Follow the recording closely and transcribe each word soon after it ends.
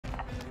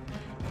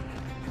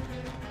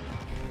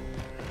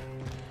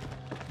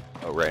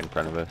Oh, right in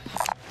front of us.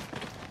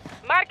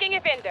 Marking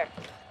offender.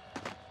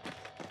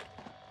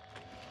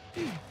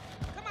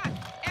 Come on,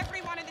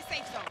 everyone in the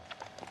safe zone.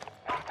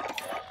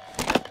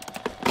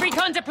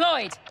 Recon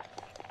deployed.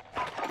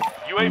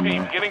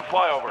 UAV beginning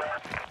flyover.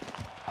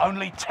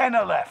 Only 10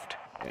 are left.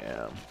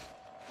 Damn.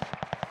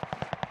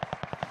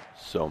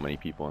 So many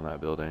people in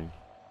that building.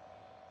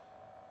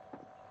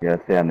 Yeah,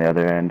 stay on the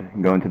other end.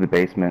 Go into the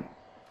basement.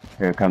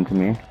 Here, come to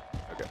me.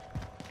 Okay.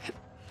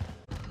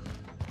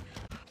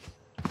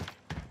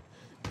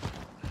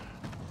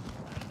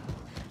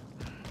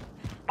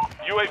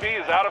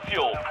 UAV is out of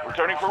fuel.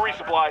 Returning for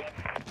resupply.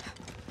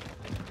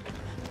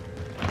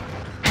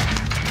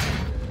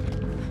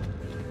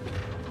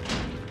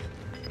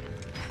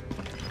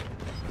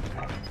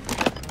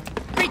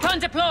 Recon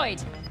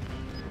deployed.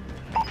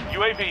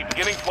 UAV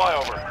beginning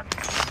flyover.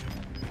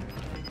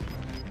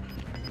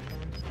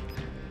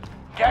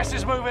 Gas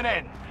is moving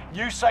in.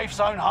 New safe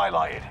zone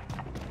highlighted.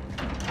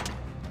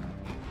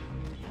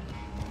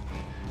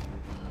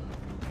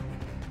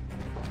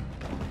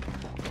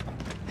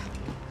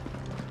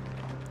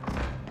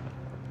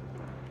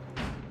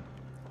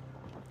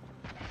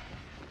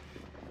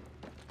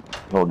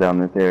 Hold down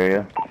this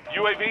area.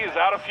 UAV is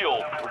out of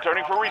fuel.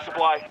 Returning for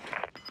resupply.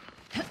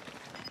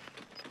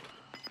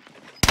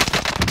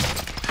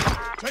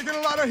 Taking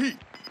a lot of heat.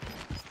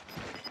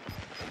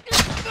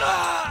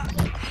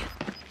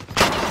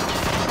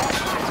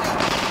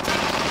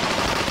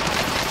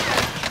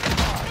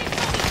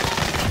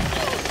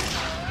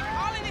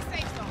 All in the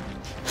safe zone.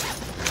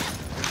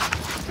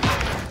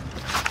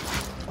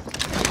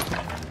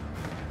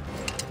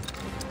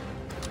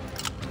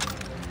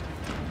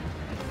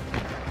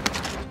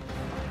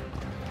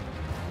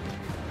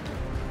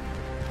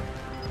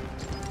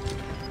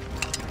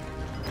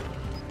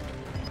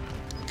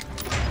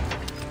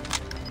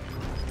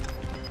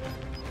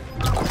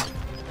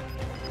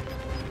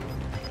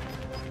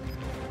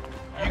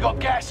 You got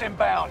gas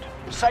inbound.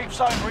 Safe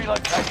zone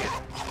relocated.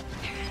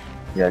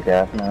 You got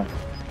gas now?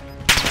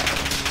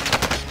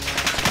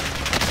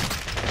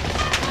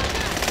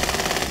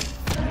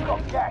 You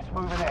got gas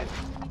moving in.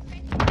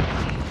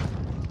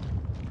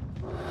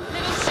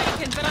 Little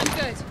shaken, but I'm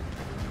good.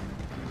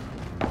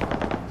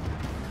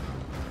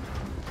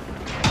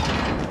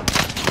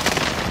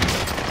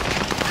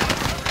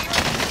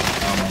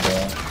 Oh my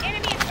god.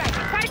 Enemy in sight.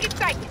 Target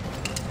sighted.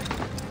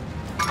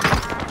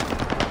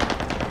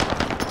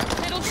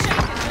 Little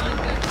shaken, but I'm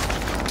good.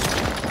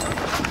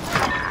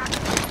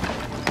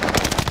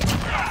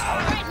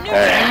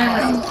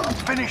 Right,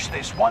 new Finish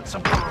this once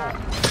and for all.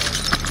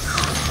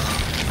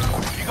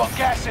 You got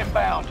gas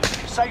inbound.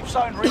 Safe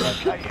zone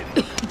relocated.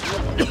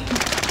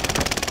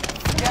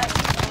 Gas.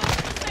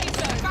 safe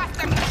zone.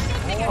 Faster.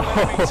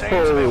 Enemy teams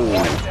have been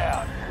wiped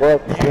out.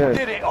 What? You Good.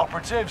 did it,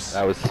 operatives.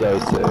 That was so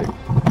sick.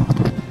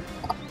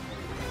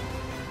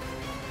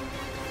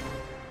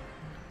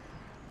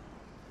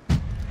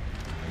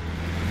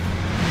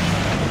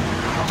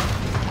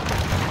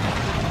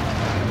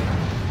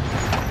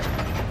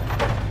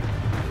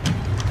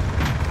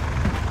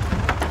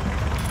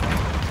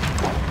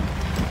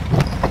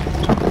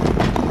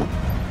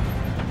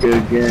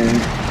 Good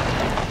game.